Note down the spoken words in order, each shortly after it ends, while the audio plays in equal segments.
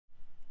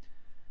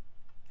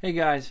Hey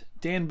guys,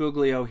 Dan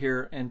Buglio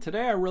here, and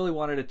today I really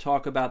wanted to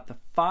talk about the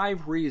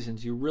 5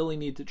 reasons you really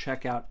need to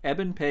check out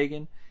Eben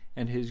Pagan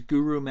and his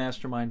Guru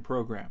Mastermind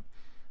program.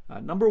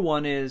 Number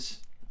 1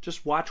 is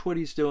just watch what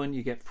he's doing,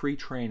 you get free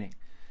training.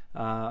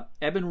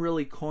 Eben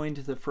really coined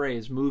the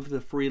phrase, move the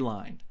free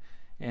line,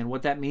 and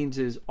what that means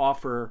is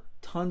offer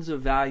tons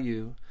of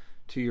value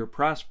to your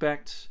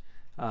prospects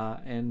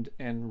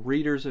and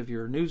readers of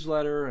your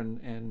newsletter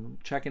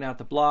and checking out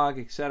the blog,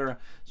 etc.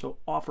 So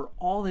offer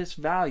all this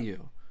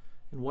value.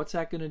 And what's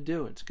that going to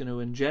do? It's going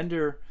to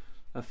engender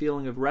a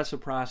feeling of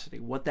reciprocity.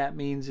 What that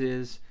means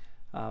is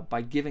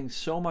by giving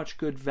so much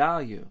good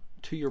value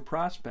to your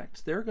prospects,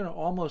 they're going to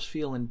almost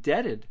feel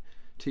indebted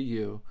to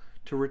you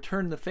to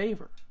return the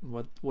favor.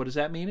 And what does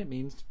that mean? It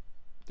means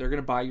they're going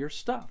to buy your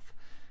stuff.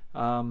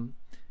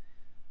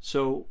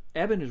 So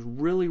Eben is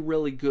really,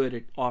 really good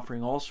at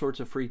offering all sorts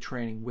of free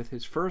training. With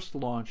his first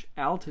launch,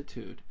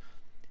 Altitude,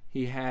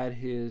 he had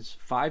his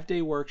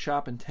 5-day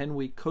workshop and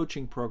 10-week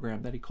coaching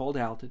program that he called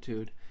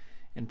Altitude.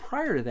 And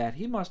prior to that,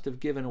 he must have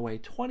given away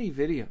 20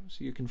 videos.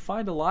 You can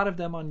find a lot of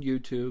them on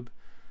YouTube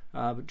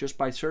just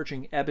by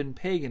searching Eben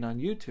Pagan on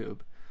YouTube.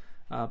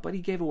 But he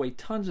gave away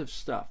tons of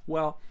stuff.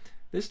 Well,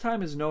 this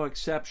time is no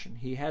exception.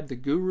 He had the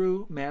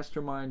Guru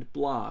Mastermind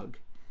blog,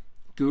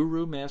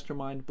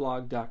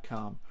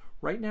 gurumastermindblog.com.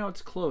 Right now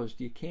it's closed.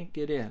 You can't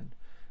get in.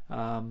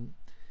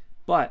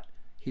 But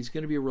he's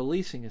going to be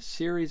releasing a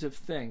series of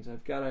things.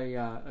 I've got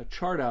a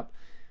chart up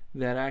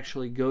that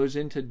actually goes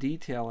into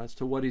detail as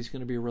to what he's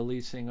going to be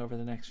releasing over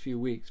the next few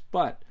weeks.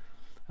 But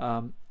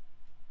on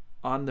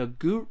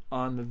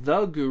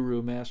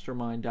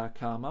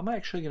thegurumastermind.com, I'm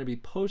actually going to be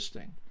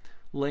posting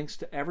links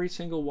to every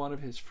single one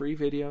of his free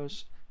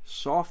videos,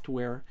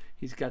 software.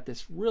 He's got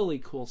this really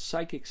cool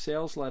psychic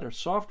sales letter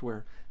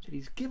software that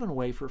he's given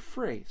away for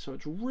free. So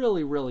it's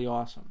really, really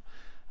awesome.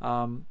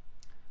 So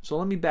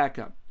let me back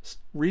up.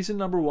 Reason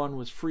number 1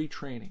 was free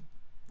training.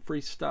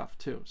 Free stuff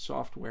too,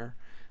 software.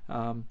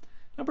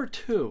 Number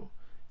 2,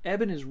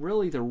 Eben is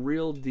really the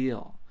real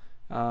deal.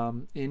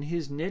 In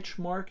his niche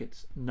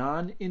markets,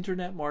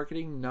 non-internet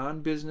marketing,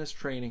 non-business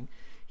training,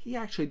 he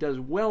actually does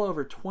well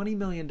over $20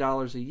 million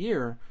a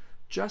year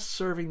just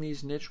serving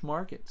these niche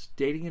markets.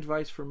 Dating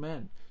advice for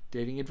men,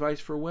 dating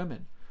advice for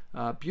women,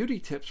 beauty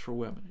tips for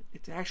women.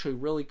 It's actually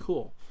really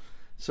cool.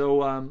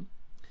 So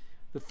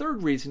the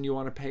third reason you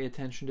want to pay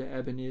attention to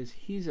Eben is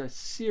he's a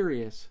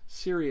serious,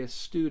 serious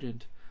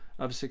student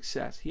of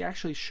success. He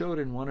actually showed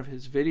in one of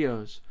his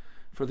videos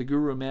for the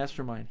Guru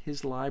Mastermind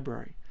his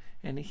library,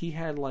 and he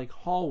had like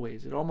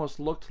hallways. It almost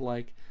looked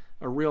like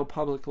a real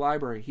public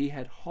library. He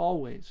had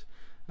hallways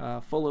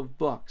full of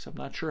books. I'm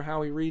not sure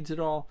how he reads it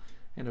all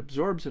and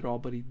absorbs it all,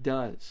 but he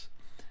does.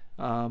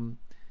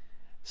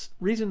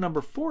 Reason number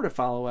 4 to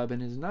follow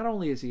Eben is not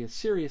only is he a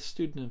serious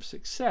student of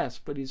success,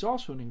 but he's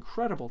also an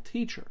incredible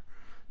teacher.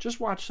 Just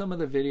watch some of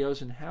the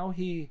videos and how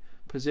he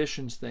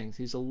positions things.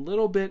 He's a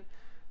little bit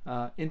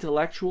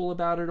intellectual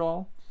about it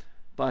all,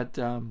 but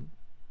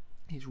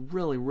he's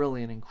really,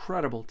 really an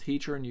incredible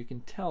teacher, and you can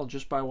tell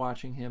just by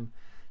watching him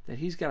that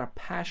he's got a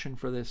passion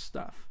for this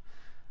stuff.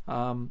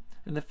 And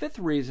the 5th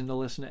reason to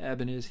listen to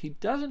Eben is he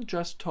doesn't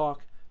just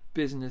talk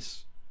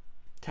business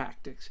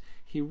tactics.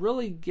 He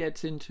really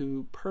gets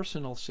into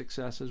personal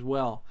success as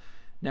well.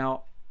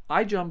 Now,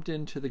 I jumped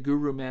into the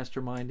Guru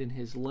Mastermind in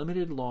his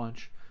limited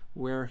launch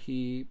where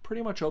he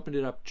pretty much opened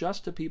it up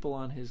just to people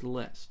on his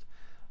list.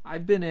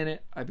 I've been in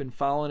it. I've been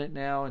following it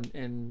now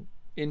and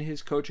in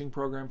his coaching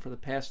program for the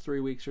past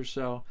 3 weeks or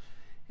so,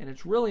 and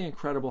it's really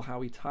incredible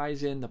how he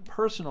ties in the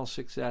personal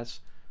success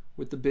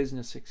with the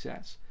business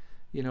success.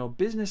 You know,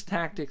 business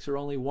tactics are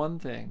only one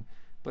thing,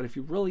 but if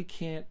you really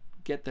can't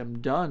get them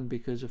done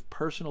because of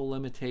personal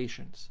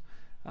limitations,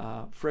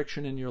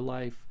 friction in your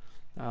life,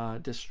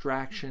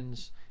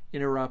 distractions,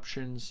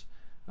 interruptions,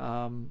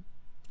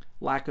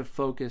 lack of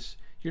focus,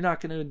 you're not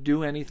going to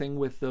do anything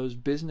with those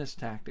business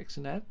tactics.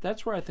 And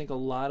that's where I think a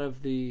lot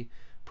of the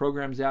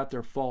programs out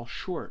there fall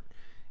short,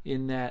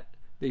 in that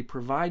they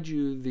provide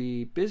you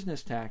the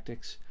business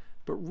tactics,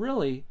 but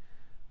really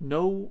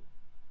no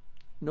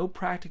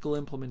practical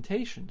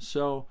implementation.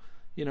 So,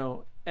 you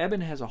know, Eben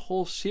has a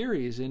whole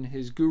series in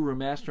his Guru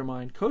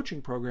Mastermind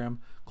coaching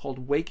program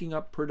called Waking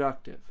Up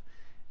Productive,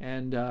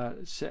 and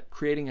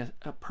creating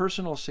a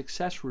personal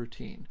success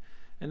routine.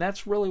 And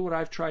that's really what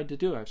I've tried to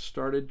do. I've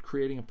started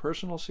creating a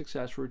personal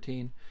success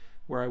routine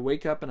where I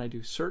wake up and I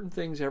do certain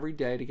things every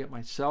day to get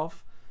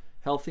myself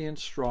healthy and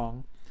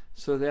strong,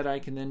 so that I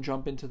can then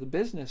jump into the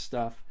business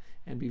stuff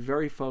and be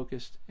very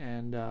focused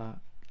and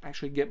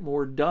actually get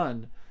more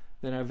done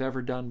than I've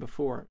ever done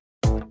before.